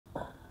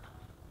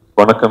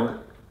Vanakkam.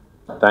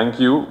 Thank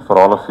you for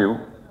all of you,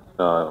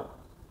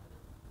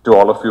 to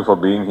all of you for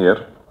being here.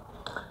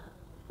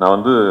 நான்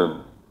வந்து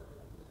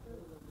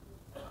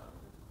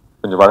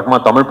கொஞ்சம்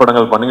வழக்கமாக தமிழ்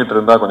படங்கள் பண்ணிக்கிட்டு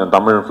இருந்தால் கொஞ்சம்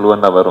தமிழ்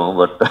ஃப்ளூவெண்டாக வரும்.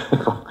 பட்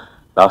இப்போ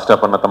லாஸ்ட்டாக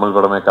பண்ண தமிழ்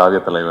படமே காவிய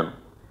தலைவன்.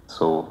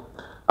 ஸோ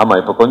ஆமாம்,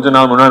 இப்போ கொஞ்ச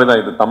நாள் முன்னாடி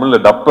தான் இது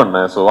தமிழில் டப்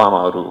பண்ணேன். ஸோ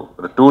ஆமாம், ஒரு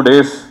 2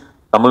 days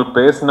தமிழ்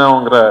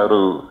பேசினாங்கிற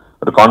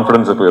ஒரு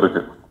கான்ஃபிடன்ஸ் இப்போ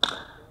இருக்குது.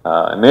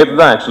 நேற்று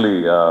தான் actually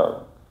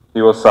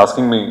he was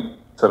asking me,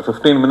 sir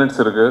 15 minutes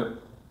இருக்குது,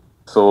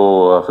 so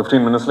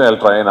 15 minutesல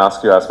I'll try and ask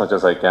you as much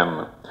as I can.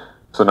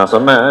 So நான்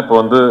சொன்னேன், இப்போ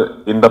வந்து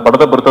இந்த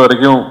படத்தை பொறுத்த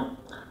வரைக்கும்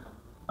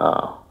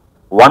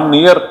 1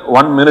 year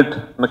 1 minute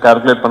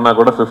கால்குலேட் பண்ணால்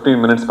கூட 15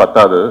 minutes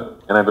பத்தாது.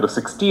 ஏன்னா இது ஒரு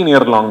 16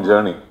 year long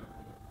journey.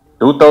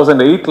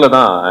 2008ல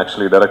தான்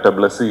actually director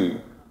Blessy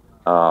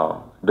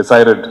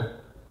decided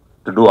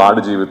to do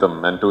aadujeevitham,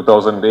 and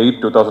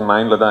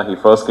 2008-2009ல தான் he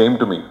first came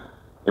to me.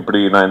 இப்படி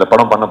நான் இந்த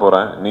படம் பண்ண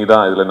போகிறேன், நீ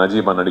தான் இதில்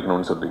நஜீபா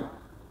நடிக்கணும்னு சொல்லி.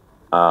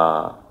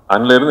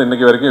 அன்னிலிருந்து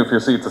இன்னைக்கு வரைக்கும் if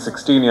you see it's a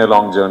 16 year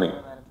long journey.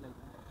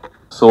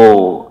 So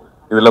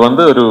இதில்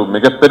வந்து ஒரு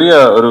மிகப்பெரிய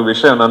ஒரு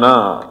விஷயம் என்னன்னா,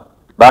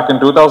 back in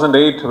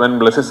 2008 when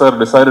Blessy sir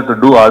decided to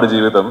do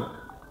aadujeevitham,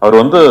 அவர்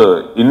வந்து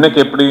இன்னைக்கு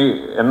எப்படி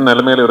என்ன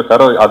நிலைமையில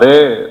இருக்காரோ அதே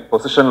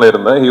பொசிஷன்ல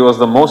இருந்த he was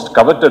the most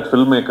coveted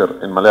filmmaker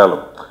in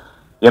Malayalam.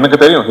 எனக்கு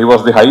தெரியும் he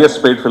was the highest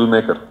paid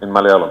filmmaker in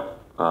Malayalam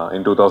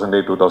in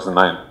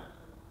 2008-2009.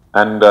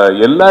 And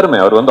எல்லாருமே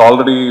அவர் வந்து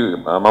ஆல்ரெடி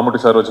மம்முட்டி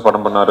சார் வச்சு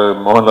படம் பண்ணாரு,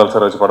 மோகன்லால்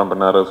சார் வச்சு படம்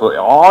பண்ணாரு. So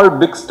all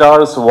big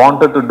stars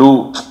wanted to two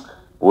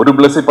ஒரு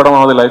பிளஸி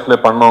படமாவது லைஃப்ல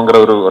பண்ணோங்கிற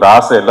ஒரு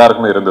ஆசை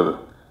எல்லாருக்குமே இருந்தது.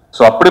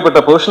 ஸோ அப்படிப்பட்ட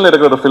பொசிஷன்ல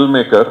இருக்கிற ஒரு film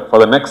maker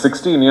for the next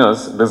 16 years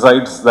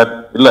decides that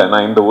இல்லை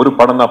நான் இந்த ஒரு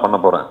படம் தான் பண்ண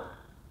போறேன்.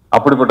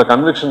 அப்படிப்பட்ட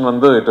கன்விக்ஷன்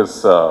வந்து it is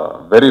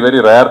very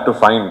very rare to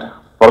find.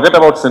 Forget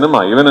about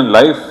cinema, even in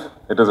life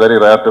it is very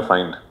rare to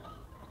find.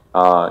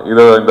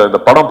 இது இந்த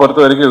படம் பொறுத்த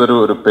வரைக்கும் இது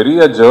ஒரு பெரிய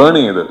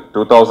ஜேர்னி. இது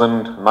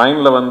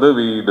 2009ல வந்து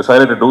we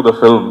decided to do the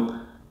film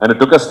and it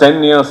took us 10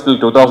 years till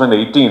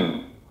 2018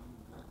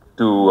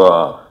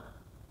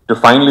 to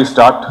finally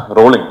start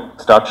rolling,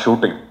 start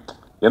shooting.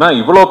 ஏன்னா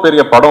இவ்வளோ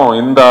பெரிய படம்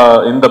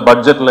இந்த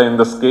பட்ஜெட்ல,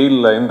 இந்த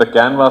ஸ்கேல்ல, இந்த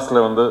கேன்வாஸ்ல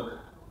வந்து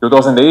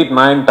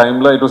 2008-9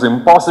 டைம்ல it was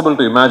impossible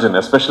to imagine,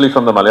 especially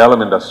from the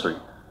Malayalam industry.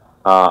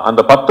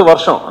 அந்த 10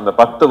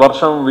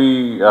 வருஷம் we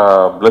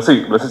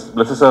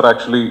Blessy sir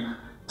actually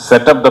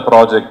set up the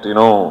project,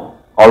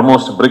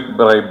 almost brick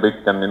by brick,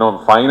 and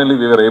finally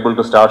we were able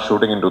to start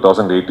shooting in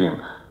 2018.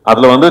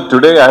 Adla vandu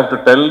today I have to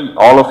tell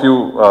all of you,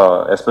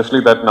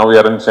 especially that now we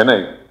are in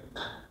Chennai,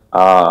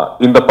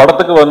 இந்த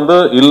படத்துக்கு வந்து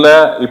இல்ல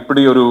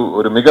இப்படி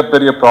ஒரு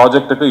மிகப்பெரிய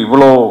ப்ராஜெக்ட்டுக்கு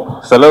இவ்வளோ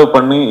செலவு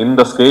பண்ணி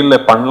இந்த ஸ்கேல்ல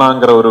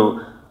பண்ணலாங்கிற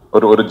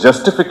ஒரு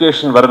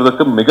ஜஸ்டிஃபிகேஷன்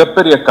வர்றதுக்கு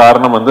மிகப்பெரிய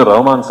காரணம் வந்து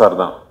ரஹ்மான் சார்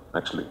தான்.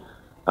 Actually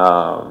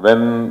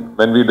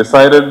when we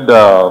decided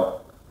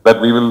that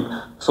we will,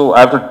 so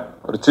I have to,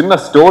 ஒரு சின்ன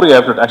story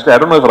actually I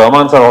don't know if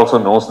Rahman sir also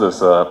knows this.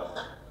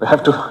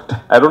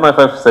 I don't know if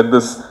I've said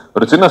this.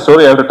 ஒரு சின்ன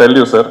story I have to tell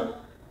you, sir.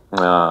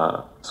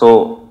 So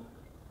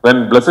when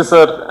Blessy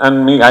sir and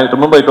me, I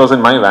remember it was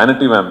in my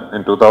vanity van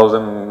in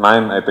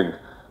 2009 I think.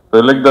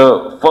 So like the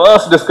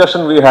first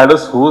discussion we had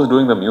is who's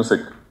doing the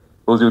music.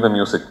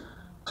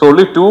 So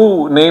only 2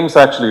 names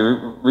actually.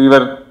 We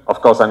were, of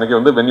course, அன்னைக்கு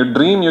வந்து when you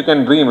dream you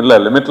can dream, இல்ல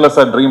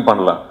limitless-ஆ dream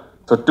பண்ணலாம்.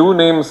 So 2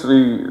 names we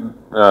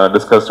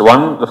discussed.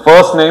 One, the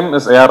first name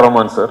is A.R.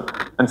 Rahman sir,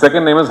 and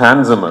second name is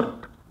Hans Zimmer.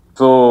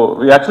 So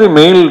we actually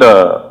mailed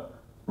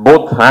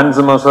both Hans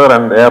Zimmer sir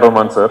and A.R.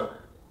 Rahman sir,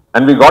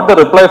 and we got the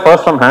reply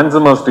first from Hans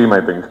Zimmer's team,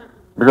 I think,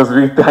 because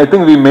I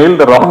think we mailed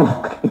the wrong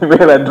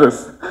email address.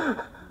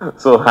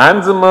 So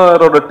Hans Zimmer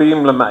or the team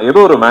ஏதோ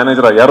ஒரு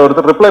மேனேஜரா யாரோ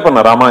ஒருத்தர் reply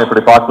பண்ண, ராமா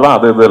இப்படி பார்க்கலாம்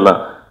அது இது இல்லை.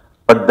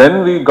 But then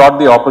we got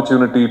the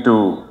opportunity to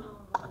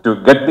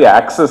get the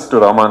access to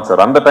Rahman sir.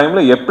 அந்த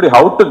டைம்ல எப்படி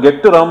how to get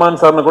to Rahman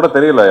sir னு கூட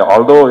தெரியல.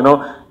 Although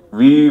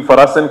for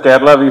us in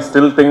Kerala we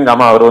still think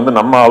ஆமா அவர் வந்து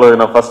நம்ம ஆளு,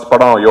 ஃபர்ஸ்ட்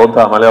படம்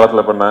யோதா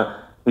மலையாளத்துல பண்ண.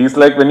 He's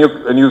like when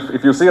you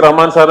if you see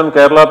Rahman sir in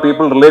Kerala,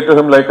 people relate to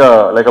him like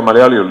a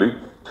Malayali only.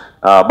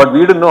 But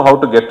we didn't know how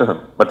to get to him.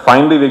 But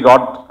finally we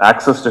got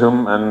access to him,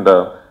 and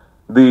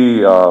the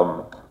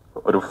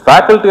ஒரு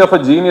faculty of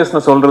a genius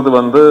னு சொல்றது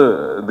வந்து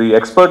the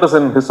expert is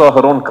in his or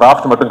her own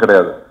craft மட்டும்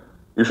கிடையாது.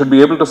 You should be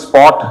able to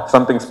spot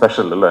something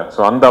special, illa. So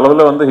அந்த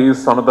அளவுல வந்து he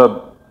is one of the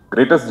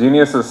greatest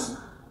geniuses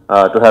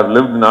to have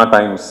lived in our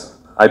times.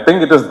 I think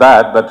it is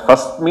that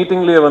first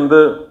meeting liye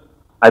வந்து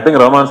I think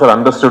Rahman sir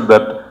understood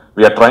that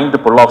we are trying to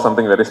pull off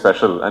something very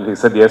special, and he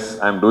said yes,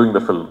 I am doing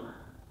the film.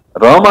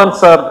 Rahman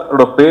sir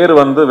oda per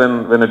வந்து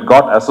when it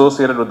got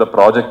associated with the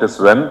project is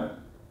when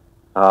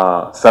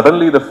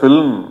suddenly the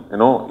film,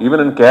 even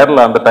in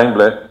Kerala அந்த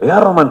டைம்ல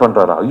A.R. Rahman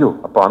பண்றாரா, ஐயோ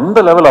அப்ப அந்த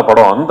லெவல்ல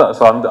படம் அந்த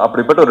so அந்த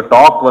அப்படிப்பட்ட ஒரு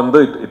டாக் வந்து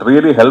it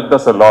really helped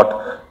us a lot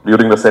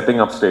during the setting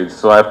up stage.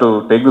 So I have to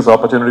take this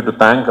opportunity to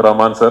thank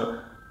Rahman sir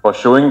for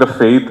showing the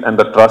faith and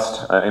the trust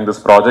in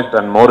this project,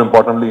 and more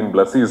importantly in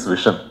Blessy's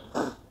vision.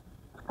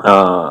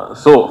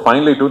 So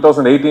finally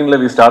 2018ல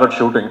we started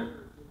shooting,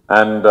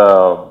 and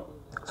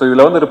so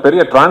இதுல வந்து ஒரு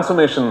பெரிய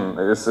transformation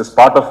is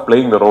part of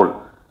playing the role.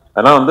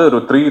 ஏன்னா வந்து ஒரு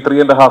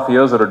 3.5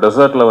 years ஒரு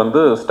டெசர்ட்ல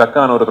வந்து stuck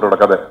ஆன ஒருத்தரோட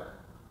கதை.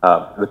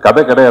 இது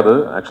கதை கிடையாது,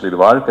 ஆக்சுவலி இது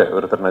வாழ்க்கை,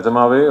 ஒருத்தர்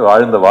நிஜமாவே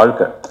வாழ்ந்த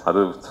வாழ்க்கை. அது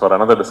ஃபார்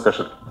another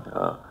discussion.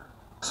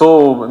 ஸோ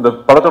இந்த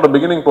படத்தோட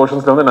பிகினிங்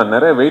போர்ஷன்ஸ்ல வந்து நான்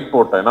நிறைய வெயிட்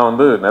போட்டேன். ஏன்னா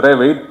வந்து நிறைய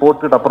வெயிட்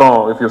போட்டுட்டு அப்புறம்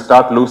if you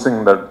start losing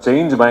the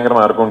change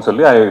பயங்கரமா இருக்கும்னு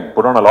சொல்லி I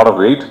put on a lot of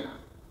weight.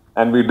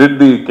 And we did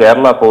the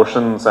Kerala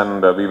portions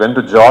and we went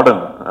to Jordan.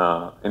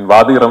 In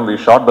Vadiram, we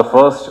shot the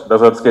first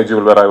desert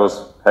schedule where I was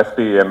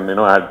hefty and, you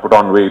know, I had put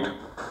on weight.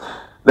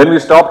 Then we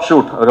stopped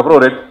shoot.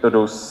 It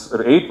was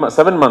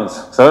 7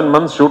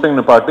 months shooting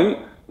in a party.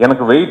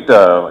 எனக்கு wait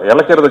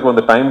இழக்கிறதுக்கு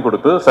வந்து time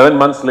கொடுத்து 7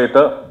 months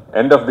later,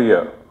 end of the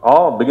year or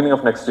beginning of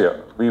next year,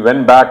 we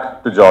went back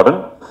to Jordan.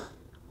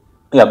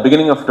 Yeah,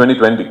 beginning of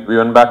 2020, we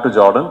went back to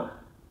Jordan.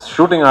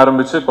 Shooting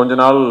ஆரம்பிச்சு கொஞ்ச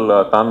நாள்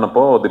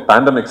தாண்டினப்போ the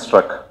pandemic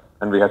struck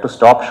and we had to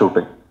stop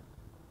shooting.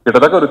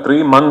 கிட்டத்தட்ட ஒரு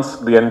 3 months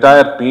the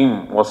entire team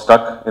was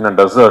stuck in a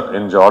desert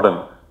in Jordan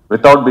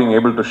without being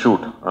able to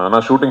shoot.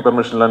 Shooting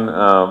permission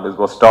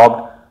was stopped.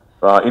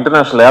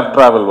 International air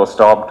travel was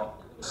stopped.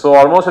 So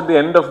almost at the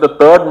end of the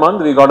 3rd month,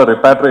 we got a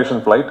repatriation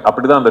flight.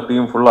 அப்படிதான் அந்த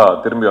team ஃபுல்லா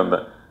திரும்பி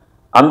வந்தேன்.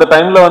 அந்த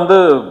டைம்ல வந்து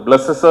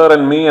Blesser sir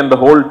and me and the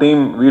whole team,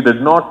 we did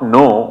not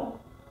know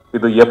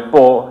இது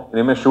எப்போ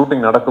இனிமே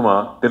ஷூட்டிங் நடக்குமா,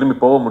 திரும்பி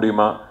போக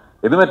முடியுமா,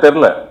 எதுவுமே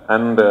தெரியல.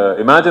 And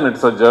imagine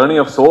it's a journey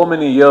of so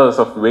many years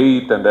of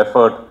wait and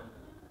effort.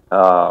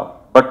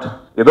 But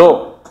ஏதோ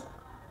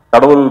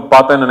கடவுள்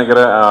பார்த்தேன்னு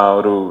நினைக்கிறேன்.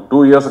 ஒரு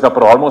 2 yearsக்கு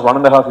அப்புறம், almost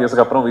 1.5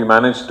 yearsக்கு அப்புறம் we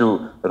managed to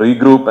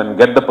regroup and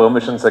get the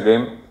permissions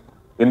again.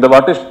 In the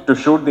what is to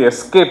shoot the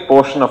escape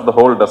portion of the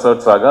whole desert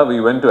saga, we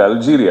went to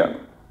Algeria,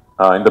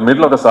 in the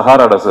middle of the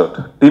Sahara Desert.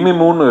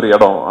 Timimun ஒரு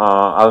இடம்,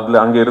 அதுல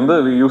அங்க இருந்து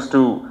we used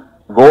to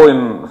go in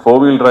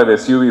 4-wheel drive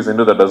SUVs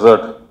into the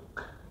desert.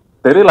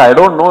 தெரியல, I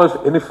don't know if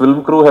any film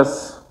crew has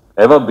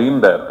ever been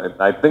there.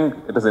 I think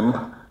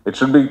it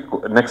should be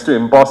next to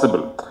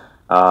impossible.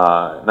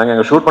 நாங்க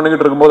அங்க shoot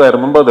பண்ணிக்கிட்டு இருக்கும்போது I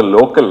remember the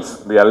locals,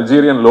 the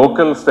Algerian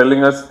locals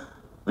telling us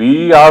we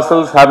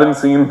ourselves haven't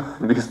seen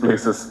these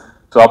places.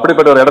 So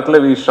அப்படிப்பட்ட ஒரு இடத்துல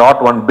we shot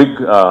one big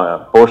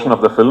portion of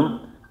the film.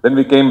 Then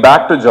we came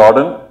back to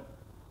Jordan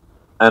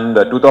and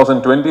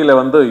 2020ல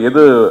வந்து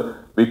எது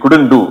we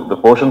couldn't do, the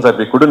portions that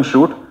we couldn't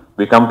shoot,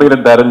 we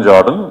completed there in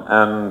Jordan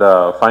and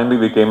finally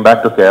we came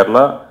back to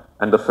Kerala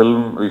and the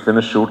film we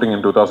finished shooting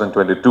in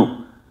 2022.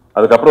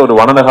 அதுக்கப்புறம் ஒரு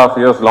 1.5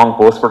 years long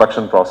post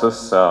production process.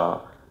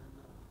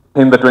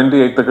 இந்த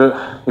 28க்கு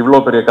இவ்வளோ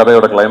பெரிய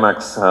கதையோட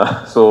climax.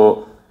 So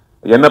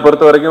என்னை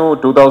பொறுத்த வரைக்கும்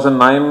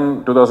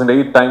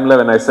 2009-2008 டைம்ல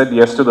when I said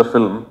yes to the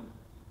film,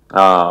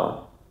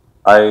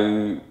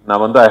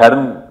 நான் வந்து I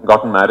hadn't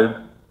gotten married.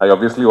 I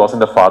obviously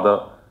wasn't a father.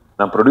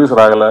 நான்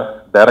ப்ரொடியூசர் ஆகலை,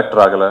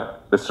 டைரக்டர் ஆகலை,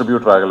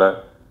 டிஸ்ட்ரிபியூட்டர் ஆகலை.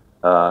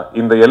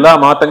 இந்த எல்லா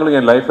மாற்றங்களும்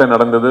என் லைஃப்ல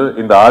நடந்தது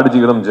இந்த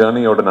ஆடுஜீவிதம்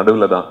ஜேர்னியோட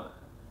நடுவில் தான்.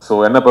 ஸோ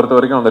என்னை பொறுத்த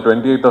வரைக்கும் அந்த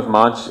 28th of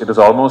March, it is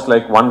almost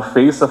like one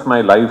phase of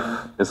my life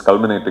is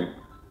culminating.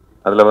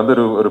 அதில் வந்து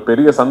ஒரு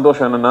பெரிய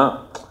சந்தோஷம் என்னன்னா,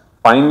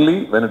 finally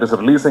when it is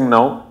releasing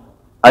now,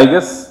 I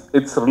guess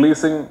it's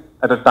releasing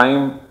at a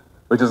time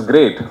which is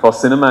great for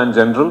cinema in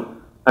general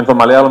and for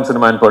Malayalam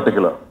cinema in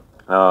particular.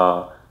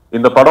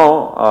 In the padam,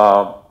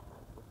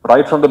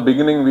 right from the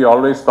beginning, we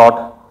always thought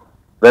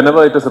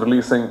whenever it is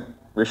releasing,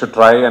 we should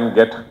try and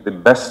get the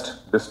best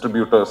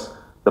distributors,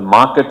 the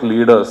market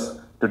leaders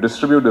to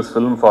distribute this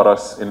film for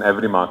us in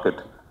every market.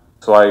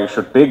 So I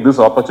should take this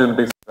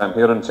opportunity. I'm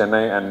here in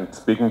Chennai and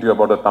speaking to you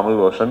about the Tamil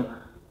version.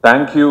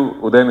 Thank you,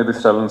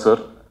 Udayana sir.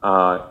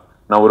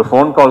 நான் ஒரு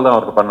phone call தான்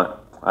அவருக்கு பண்ணேன்.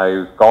 I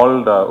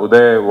called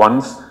Uday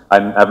once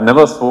and I've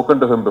never spoken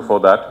to him before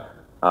that.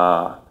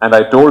 And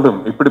I told him,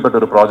 இப்படிப்பட்ட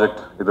ஒரு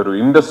project, இது ஒரு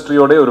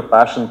இண்டஸ்ட்ரியோட ஒரு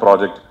பேஷன்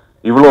ப்ராஜெக்ட்,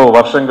 இவ்வளோ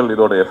வருஷங்கள்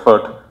இதோட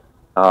எஃபர்ட்,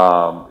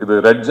 இது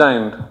ரெட்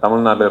ஜாயிண்ட்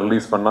தமிழ்நாட்டில்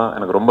ரிலீஸ் பண்ணா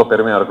எனக்கு ரொம்ப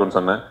பெருமையா இருக்கும்னு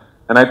சொன்னேன்.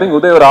 And I think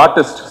Uday ஒரு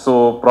artist, so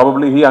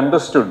probably he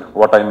understood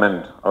what I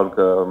meant.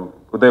 அவருக்கு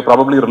Uday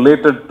probably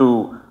related to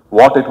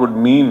what it would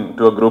mean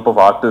to a group of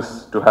artists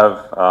to have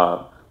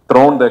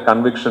thrown their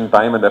conviction,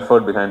 time and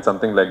effort behind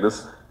something like this,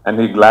 and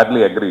he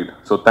gladly agreed.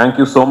 So thank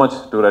you so much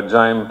to Red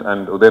Giant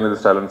and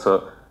Udayana sir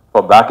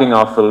for backing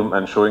our film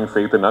and showing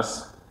faith in us.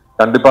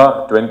 Kandipa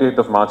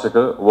 28th of March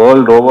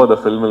world over the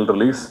film will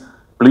release.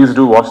 Please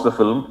do watch the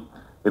film.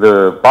 இது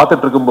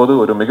பார்த்துட்டு இருக்கும்போது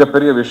ஒரு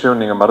மிகப்பெரிய விஷயம்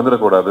நீங்க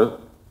மறந்துடக்கூடாது.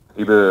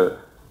 இது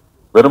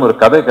வெறும் ஒரு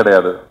கதை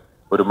கிடையாது,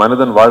 ஒரு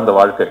மனிதன் வாழ்ந்த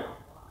வாழ்க்கை.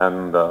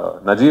 And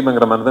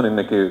நஜீப்ங்கிற மனிதன்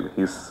இன்னைக்கு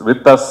he's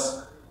with us,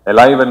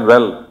 alive and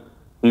well.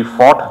 He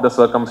fought the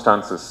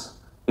circumstances.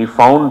 He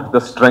found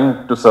the strength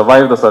to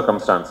survive the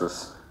circumstances.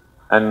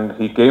 And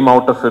he came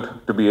out of it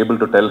to be able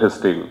to tell his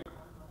tale.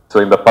 So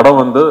in the padam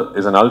vandu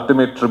is an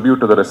ultimate tribute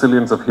to the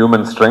resilience of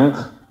human strength,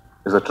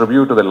 is a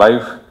tribute to the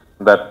life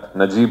that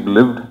Najib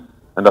lived.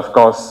 And of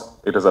course,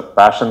 it is a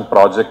passion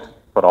project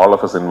for all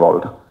of us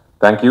involved.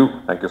 Thank you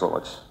so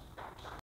much.